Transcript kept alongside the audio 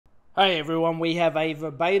Hey everyone, we have a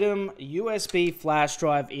Verbatim USB flash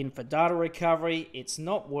drive in for data recovery. It's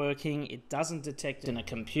not working, it doesn't detect in a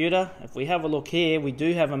computer. If we have a look here, we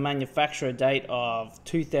do have a manufacturer date of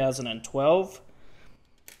 2012,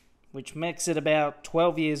 which makes it about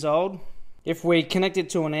 12 years old. If we connect it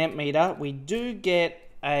to an amp meter, we do get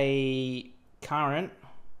a current.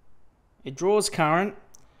 It draws current,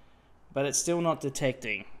 but it's still not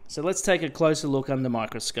detecting. So let's take a closer look under the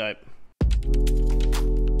microscope.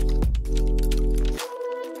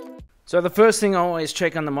 So the first thing I always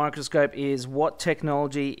check on the microscope is what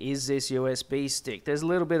technology is this USB stick. There's a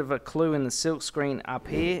little bit of a clue in the silk screen up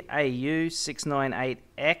here,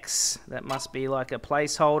 AU698X. That must be like a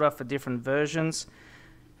placeholder for different versions.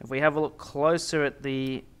 If we have a look closer at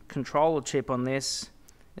the controller chip on this,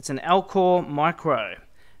 it's an Alcor Micro,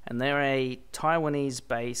 and they're a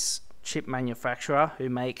Taiwanese-based chip manufacturer who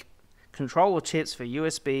make controller chips for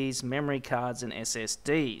USBs, memory cards, and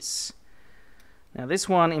SSDs. Now this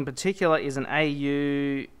one in particular is an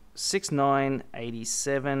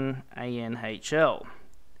AU6987ANHL.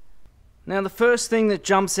 Now the first thing that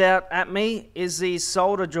jumps out at me is these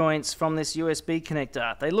solder joints from this USB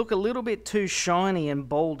connector. They look a little bit too shiny and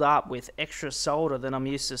balled up with extra solder than I'm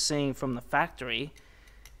used to seeing from the factory.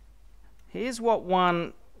 Here's what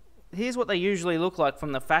they usually look like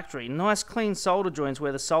from the factory. Nice clean solder joints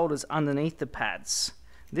where the solder's underneath the pads.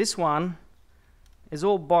 This one is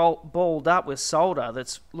all balled up with solder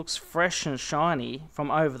that looks fresh and shiny from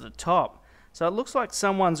over the top. So it looks like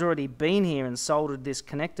someone's already been here and soldered this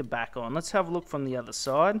connector back on. Let's have a look from the other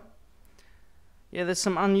side. Yeah, there's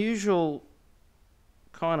some unusual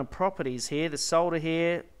kind of properties here. The solder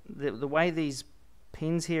here, the way these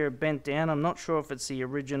pins here are bent down, I'm not sure if it's the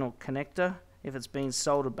original connector, if it's been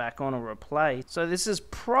soldered back on or replaced. So this has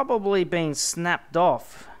probably been snapped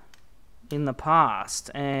off in the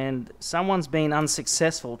past, and someone's been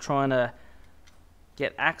unsuccessful trying to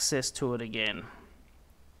get access to it again.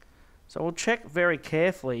 So we'll check very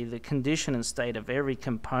carefully the condition and state of every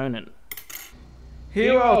component.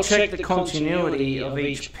 Here I'll check the continuity of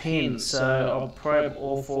each pin, so I'll probe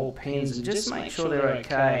all 4 pins and just make sure they're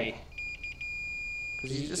okay,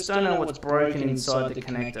 because you just don't know what's broken inside the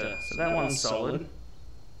connector. So that one's solid.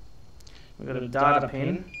 We've got a data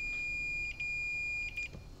pin.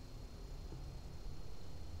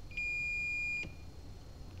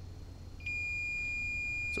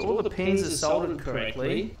 So all the pins are soldered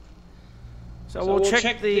correctly. So we'll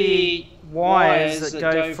check the wires that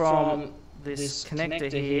go from this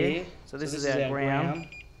connector here. So this is our ground.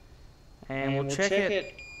 And we'll check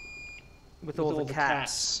it with all the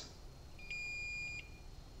caps.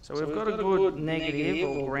 So we've got a good negative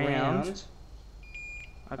or ground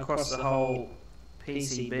across the whole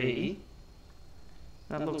PCB.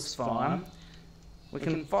 That looks fine. We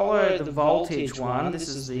can follow the voltage one. This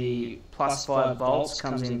is the plus 5 volts,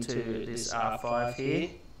 comes into this R5 here.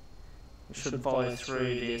 We should follow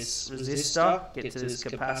through this resistor, get to this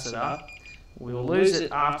capacitor. We'll lose it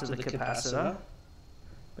after the capacitor,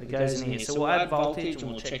 but it goes in here. So we'll add voltage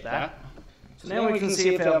and we'll check that. So now we can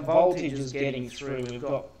see if our voltage is getting through. We've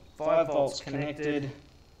got 5 volts connected.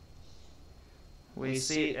 We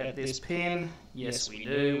see it at this pin. Yes, we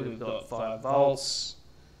do. We've got 5 volts.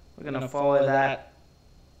 We're going to follow that.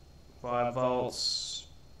 5 volts.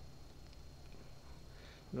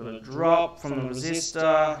 We've got a drop from the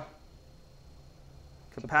resistor,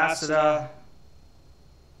 capacitor.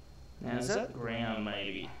 Now is that ground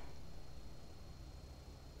maybe?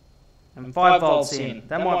 And 5 volts in.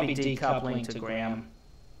 That might be decoupling to ground.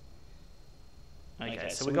 Okay,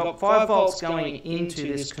 so we've got 5 volts going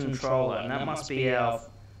into this controller, and that must be our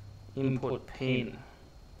input pin.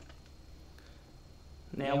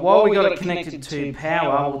 Now while we got it connected to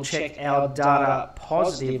power, we'll check our data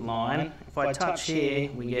positive line. If I touch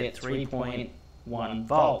here, we get 3.1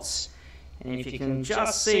 volts. And if you can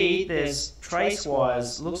just see, there's trace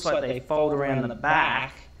wires, looks like they fold around the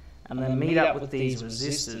back and then meet up with these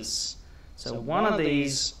resistors. So one of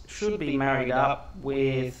these should be married up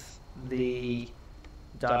with the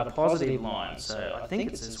data positive line. So I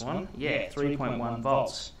think it's this one. Yeah, 3.1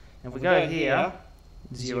 volts. And if we go here,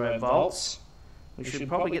 0 volts. We should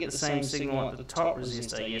probably get the same signal at the top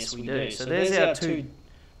resistor. Yes, we do. So there's our 2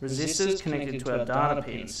 resistors connected to our data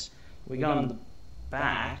pins. We go on the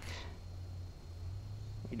back.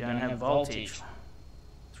 We don't have voltage.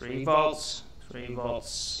 3 volts, 3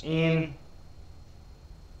 volts in.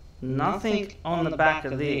 Nothing on the back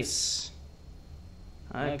of this.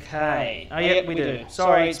 Okay. Oh, yeah, we do.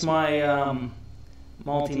 Sorry, it's my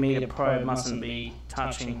multimeter probe mustn't be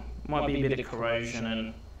touching. Might be a bit of corrosion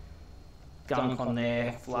and gunk on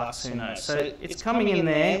there, flux, who knows. So it's coming in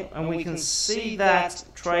there, and we can see that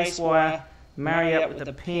trace wire marry up with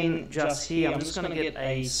the pin just here. I'm just going to get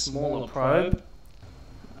a smaller probe.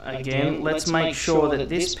 Again, let's make sure that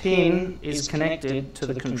this pin is connected to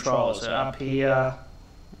the controller. So up here,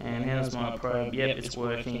 and here's my probe. Yep, it's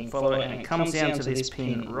working. Follow it, and it comes down to this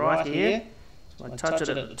pin right here. So I touch it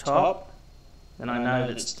at the top, then I know that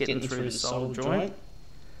it's getting through the solder joint.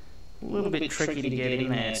 A little bit tricky to get in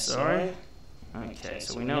there, sorry. Okay,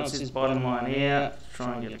 so we know it's this bottom line here.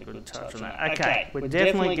 Try and get a good touch on that. Okay, we're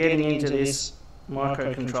definitely getting into this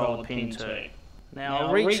microcontroller pin too. Now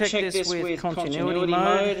I'll recheck this with continuity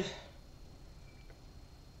mode.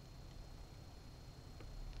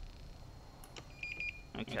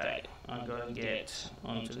 Okay, I've got to get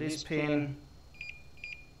onto this pin.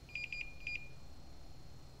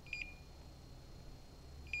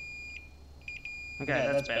 Okay,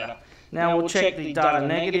 that's better. Now we'll check the data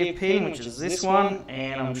negative pin, which is this one,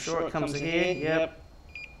 and I'm sure it comes here. Yep.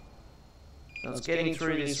 So it's getting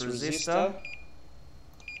through this resistor.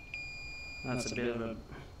 That's a bit of a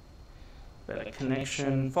better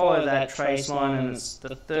connection. Follow that trace line, and it's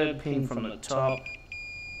the third pin from the top.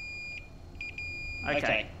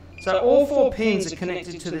 Okay, so all 4 pins are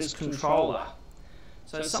connected to this controller.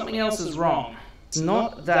 So something else is wrong. It's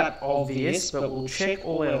not that obvious, but we'll check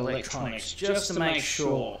all our electronics just to make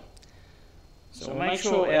sure. So we'll make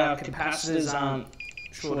sure our capacitors aren't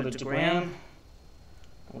shorted to ground.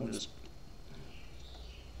 We'll just...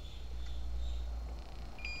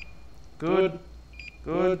 Good,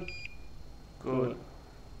 good, good.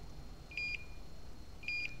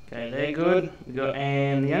 Okay, they're good.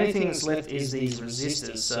 And the only thing that's left is these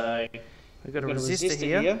resistors. So we've got a resistor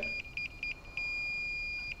here.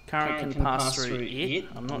 Current can pass through it.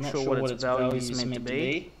 I'm not sure what its value is meant to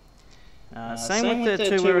be. Same with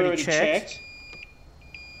the 2 we already checked.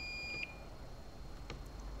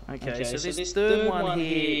 Okay, so this third one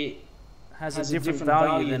here has a different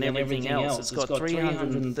value than everything else. It's got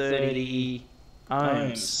 330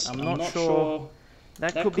 ohms. I'm not sure.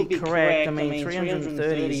 That could be correct. I mean,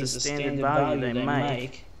 330 is a standard value they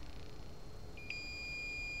make.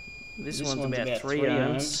 This one's about 3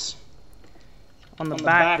 ohms. On the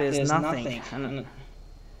back, there's nothing.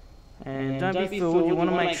 And don't be fooled, you want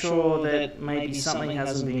to make sure that maybe something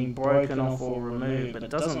hasn't been broken off or removed, but it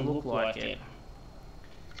doesn't look like it.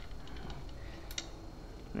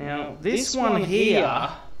 Now, this one here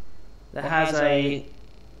that has a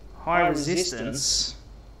high resistance,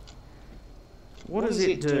 what does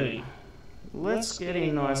it do? Let's get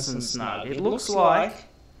in nice and snug. It looks like,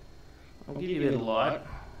 I'll give you a bit of light.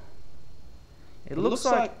 It looks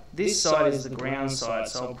like this side is the ground side,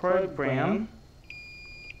 so I'll probe ground.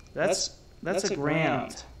 That's a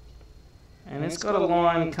ground. And it's got a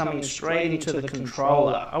line coming straight into the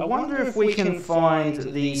controller. I wonder if we can find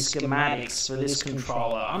the schematics for this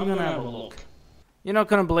controller. I'm going to have a look. You're not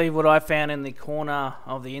going to believe what I found in the corner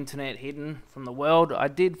of the internet hidden from the world. I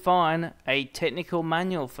did find a technical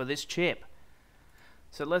manual for this chip.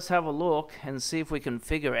 So let's have a look and see if we can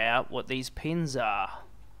figure out what these pins are.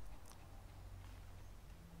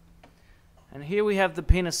 And here we have the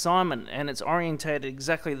pin assignment, and it's orientated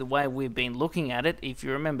exactly the way we've been looking at it. If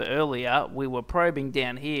you remember earlier, we were probing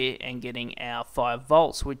down here and getting our 5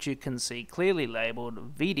 volts, which you can see clearly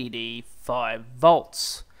labeled VDD 5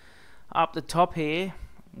 volts. Up the top here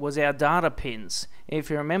was our data pins. If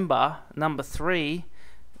you remember, number 3,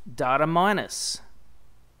 data minus.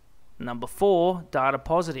 Number 4, data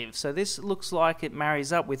positive. So this looks like it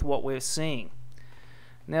marries up with what we're seeing.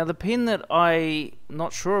 Now the pin that I'm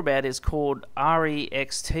not sure about is called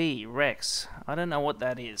REXT. I don't know what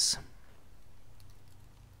that is.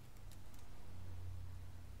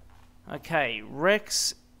 Okay,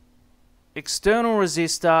 REX external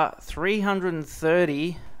resistor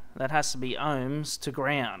 330, that has to be ohms, to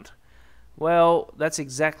ground. Well, that's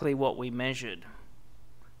exactly what we measured.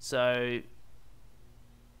 So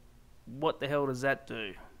what the hell does that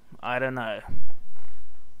do? I don't know.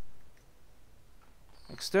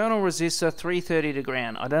 External resistor 330 to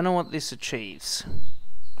ground. I don't know what this achieves.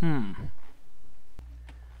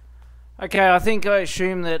 Okay, I think I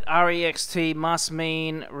assume that REXT must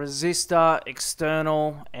mean resistor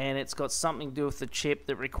external, and it's got something to do with the chip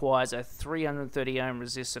that requires a 330 ohm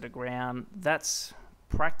resistor to ground. That's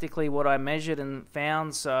practically what I measured and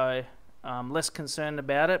found, so I'm less concerned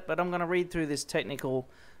about it, but I'm going to read through this technical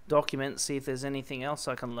document and see if there's anything else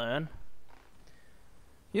I can learn.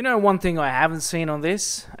 You know one thing I haven't seen on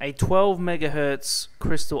this? A 12 megahertz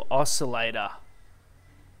crystal oscillator.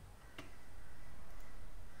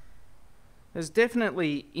 There's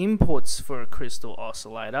definitely inputs for a crystal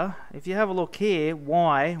oscillator. If you have a look here,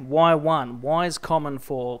 Y1, Y is common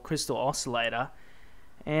for crystal oscillator,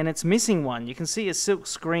 and it's missing one. You can see a silk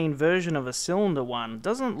screen version of a cylinder one.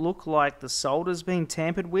 Doesn't look like the solder's been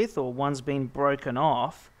tampered with or one's been broken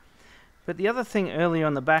off. But the other thing earlier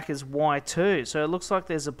on the back is Y2, so it looks like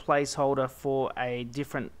there's a placeholder for a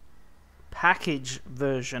different package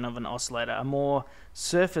version of an oscillator, a more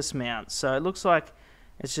surface mount. So it looks like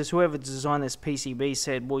it's just whoever designed this PCB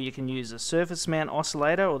said, well, you can use a surface mount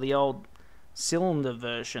oscillator or the old cylinder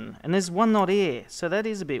version. And there's one not here, so that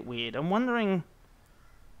is a bit weird. I'm wondering,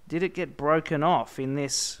 did it get broken off in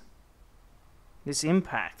this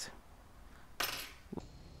impact?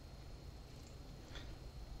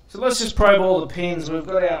 So let's just probe all the pins. We've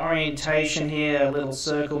got our orientation here, a little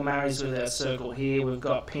circle marries with our circle here. We've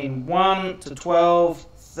got pin 1 to 12,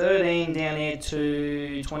 13 down here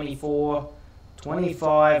to 24,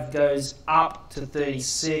 25 goes up to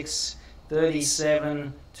 36,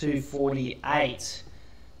 37 to 48.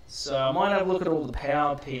 So I might have a look at all the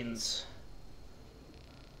power pins.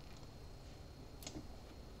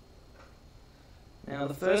 Now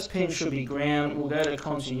the first pin should be ground. We'll go to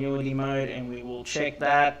continuity mode and we will check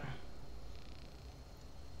that.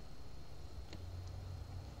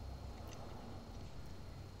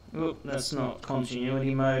 Oop, that's not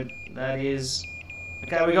continuity mode. That is...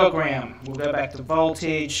 Okay, we got ground. We'll go back to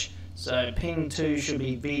voltage. So pin 2 should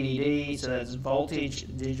be VDD, so that's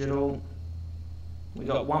voltage digital. We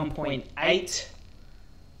got 1.8.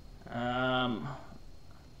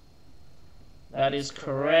 That is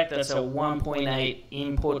correct. That's a 1.8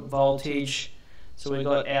 input voltage. So we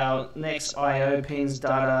got our next I/O pins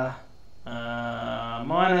data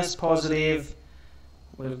minus, positive.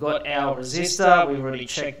 We've got our resistor. We've already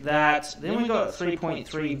checked that. Then we've got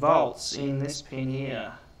 3.3 volts in this pin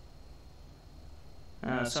here.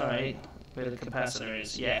 Sorry, where the capacitor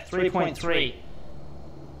is. Yeah, 3.3.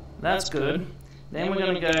 That's good. Then we're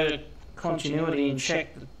going to go to continuity and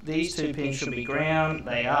check that these two pins should be ground.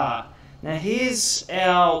 They are. Now here's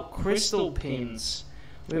our crystal pins.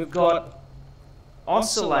 We've got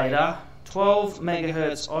oscillator, 12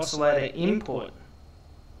 megahertz oscillator input.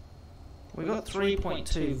 We've got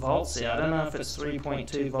 3.2 volts there. I don't know if it's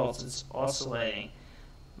 3.2 volts it's oscillating.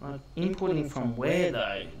 Like, inputting from where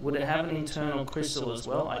though? Would it have an internal crystal as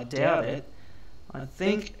well? I doubt it. I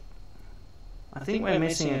think we're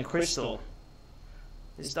missing a crystal.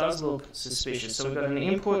 This does look suspicious. So we've got an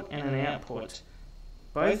input and an output.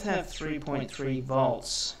 Both have 3.3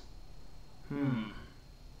 volts.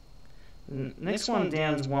 Next one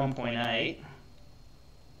down is 1.8.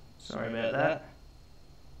 Sorry about that.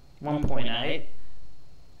 1.8.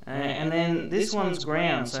 And then this one's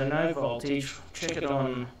ground, so no voltage. Check it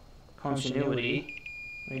on continuity.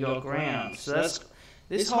 We got ground. So that's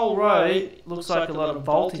this whole row looks like a lot of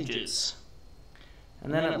voltages.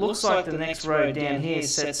 And then it looks like the next row down here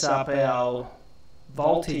sets up our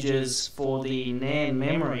voltages for the NAND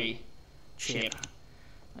memory chip.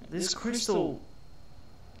 This crystal...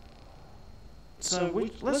 So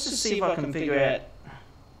let's just see if I can figure out...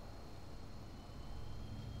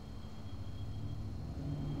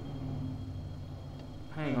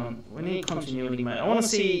 Hang on, we need continuity mode. I want to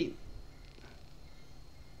see...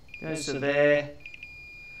 Goes to there.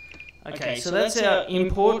 Okay, so that's our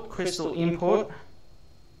input, crystal input,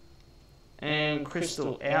 and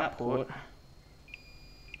crystal output.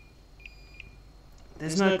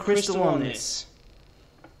 There's no crystal on this.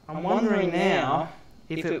 I'm wondering now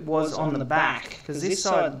if it was on the back, because this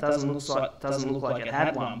side doesn't look like it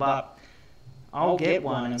had one, but I'll get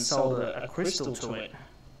one and solder a crystal to it.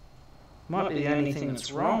 Might be the only thing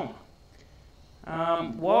that's wrong.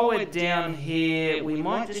 While we're down here, we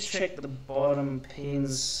might just check the bottom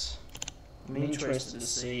pins. I'm interested to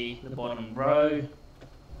see the bottom row.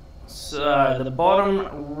 So, the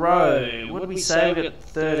bottom row, what did we say? We got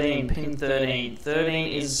 13, pin 13. 13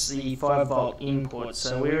 is the 5 volt input,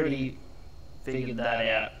 so we already figured that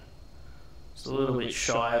out. It's a little bit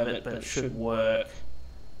shy of it, but it should work.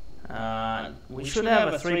 We should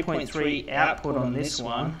have a 3.3 output on this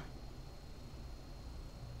one.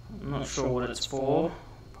 I'm not sure what it's for.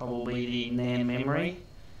 Probably the NAND memory.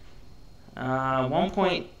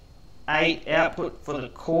 1.8 output for the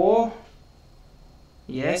core.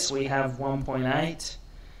 Yes, we have 1.8.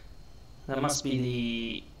 That must be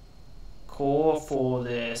the core for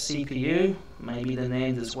the CPU, maybe the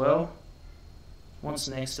NAND as well. What's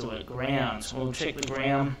next to it? Ground. We'll check the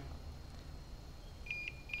ground.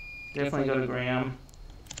 Definitely got a ground.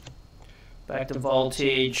 Back to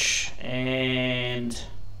voltage and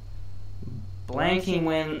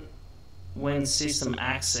blanking when system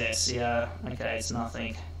access. Yeah, okay, it's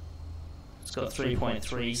nothing. It's got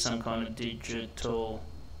 3.3, some kind of digital.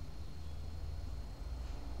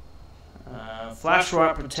 Flash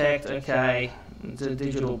write protect, okay, it's a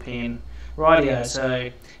digital pin. Rightio, so,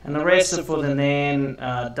 and the rest are for the NAND,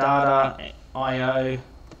 data, I/O,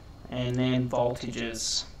 and then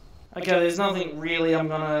voltages. Okay, there's nothing really I'm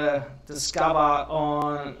going to discover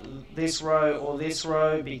on this row or this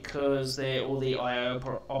row because they're all the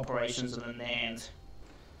I/O operations of the NAND.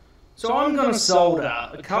 So I'm going to solder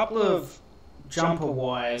a couple of jumper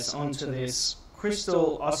wires onto this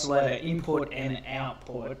crystal oscillator input and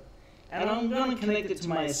output, and I'm going to connect it to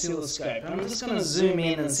my oscilloscope. And I'm just going to zoom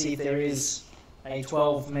in and see if there is a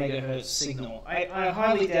 12 megahertz signal. I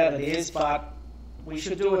highly doubt it is, but we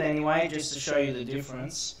should do it anyway just to show you the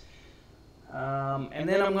difference. And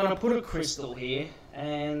then I'm going to put a crystal here,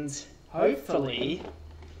 and hopefully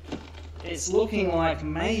it's looking like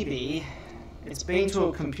maybe it's been to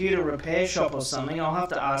a computer repair shop or something. I'll have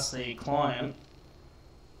to ask the client,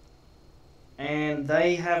 and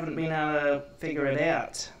they haven't been able to figure it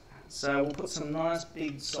out. So we'll put some nice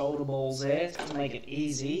big solder balls there to make it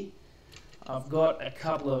easy. I've got a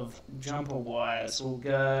couple of jumper wires. We'll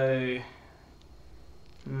go,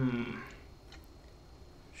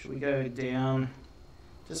 should we go down?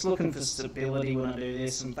 Just looking for stability when I do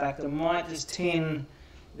this. In fact, I might just tin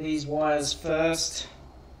these wires first.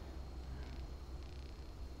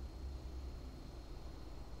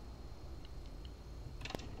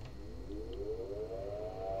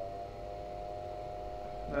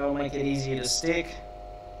 That'll make it easier to stick.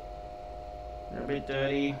 They're a bit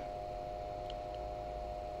dirty,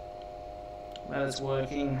 but it's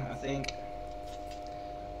working, I think.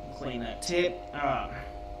 Clean that tip. Alright.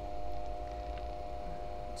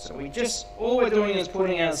 So all we're doing is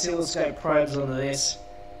putting our oscilloscope probes onto this.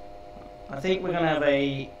 I think we're going to have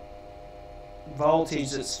a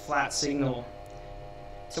voltage that's flat signal.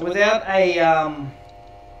 So the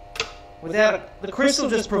crystal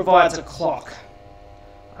just provides a clock.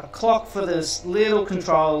 A clock for this little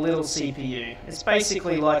controller, little CPU. It's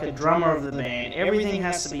basically like a drummer of the band. Everything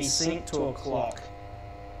has to be synced to a clock.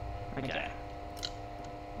 Okay.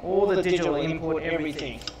 All the digital input,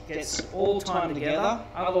 everything gets all timed together,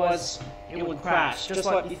 otherwise it would crash. Just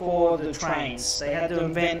like before the trains. They had to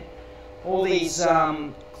invent all these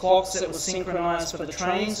clocks that were synchronized for the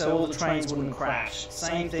trains, so all the trains wouldn't crash.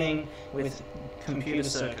 Same thing with computer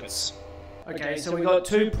circuits. Okay, so we've got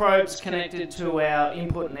two probes connected to our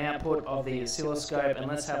input and output of the oscilloscope, and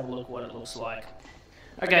let's have a look what it looks like.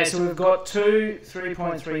 Okay, so we've got two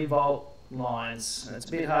 3.3 volt lines. It's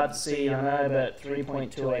a bit hard to see, I know, but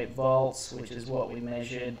 3.28 volts, which is what we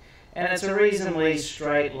measured, and it's a reasonably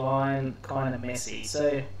straight line, kind of messy.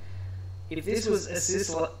 So if this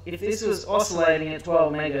was oscillating at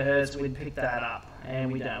 12 megahertz, we'd pick that up,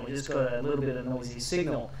 and we don't. We just got a little bit of noisy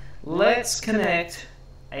signal. Let's connect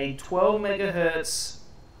a 12 megahertz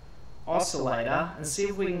oscillator and see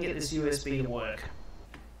if we can get this USB to work.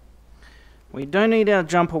 We don't need our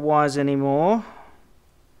jumper wires anymore,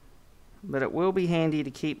 but it will be handy to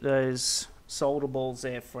keep those solder balls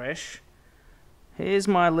there fresh. Here's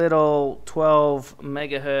my little 12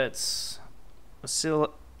 megahertz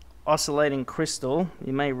oscillating crystal.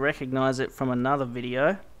 You may recognize it from another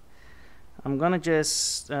video. I'm gonna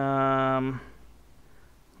just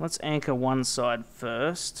let's anchor one side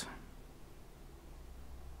first.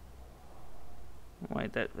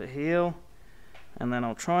 Wait that for heel, and then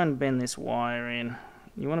I'll try and bend this wire in.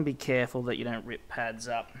 You want to be careful that you don't rip pads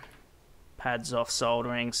off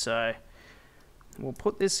soldering, so we'll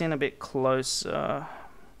put this in a bit closer.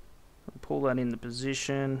 Pull that into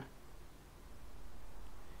position.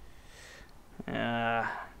 Is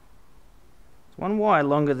one wire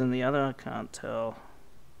longer than the other? I can't tell.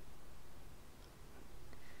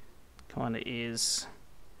 Kind of is.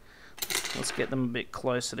 Let's get them a bit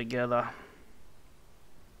closer together.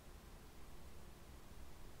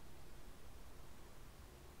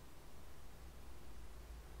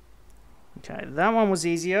 Okay, that one was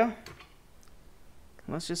easier.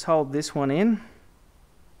 Let's just hold this one in.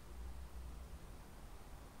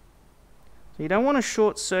 So you don't want to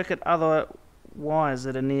short circuit other wires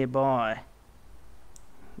that are nearby.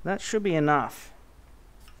 That should be enough.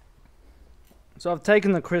 So I've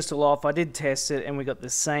taken the crystal off. I did test it and we got the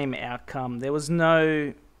same outcome. There was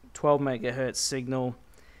no 12 megahertz signal.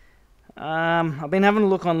 I've been having a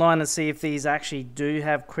look online to see if these actually do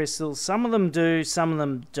have crystals. Some of them do, some of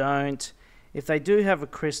them don't. If they do have a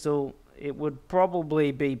crystal, it would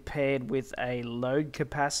probably be paired with a load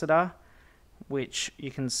capacitor, which you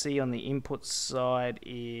can see on the input side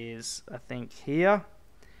is, I think, here.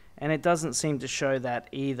 And it doesn't seem to show that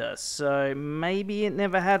either. So maybe it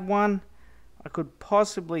never had one. I could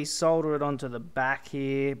possibly solder it onto the back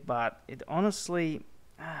here, but it honestly,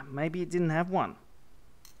 maybe it didn't have one.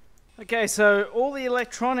 Okay, so all the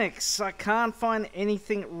electronics, I can't find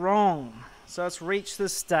anything wrong. So it's reached the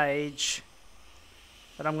stage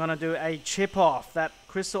that I'm going to do a chip off. That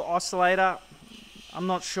crystal oscillator, I'm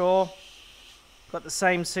not sure. Got the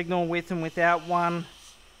same signal with and without one.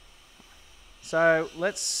 So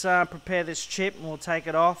let's prepare this chip and we'll take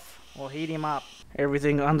it off. We'll heat him up.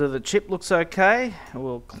 Everything under the chip looks okay.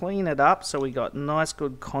 We'll clean it up so we got nice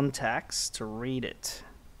good contacts to read it.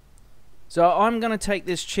 So I'm going to take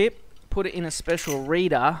this chip, put it in a special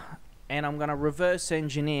reader, and I'm going to reverse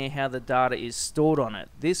engineer how the data is stored on it.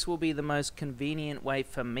 This will be the most convenient way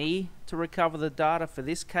for me to recover the data for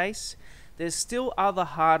this case. There's still other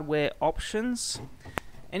hardware options.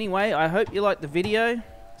 Anyway, I hope you liked the video.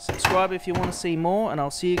 Subscribe if you want to see more, and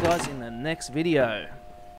I'll see you guys in the next video.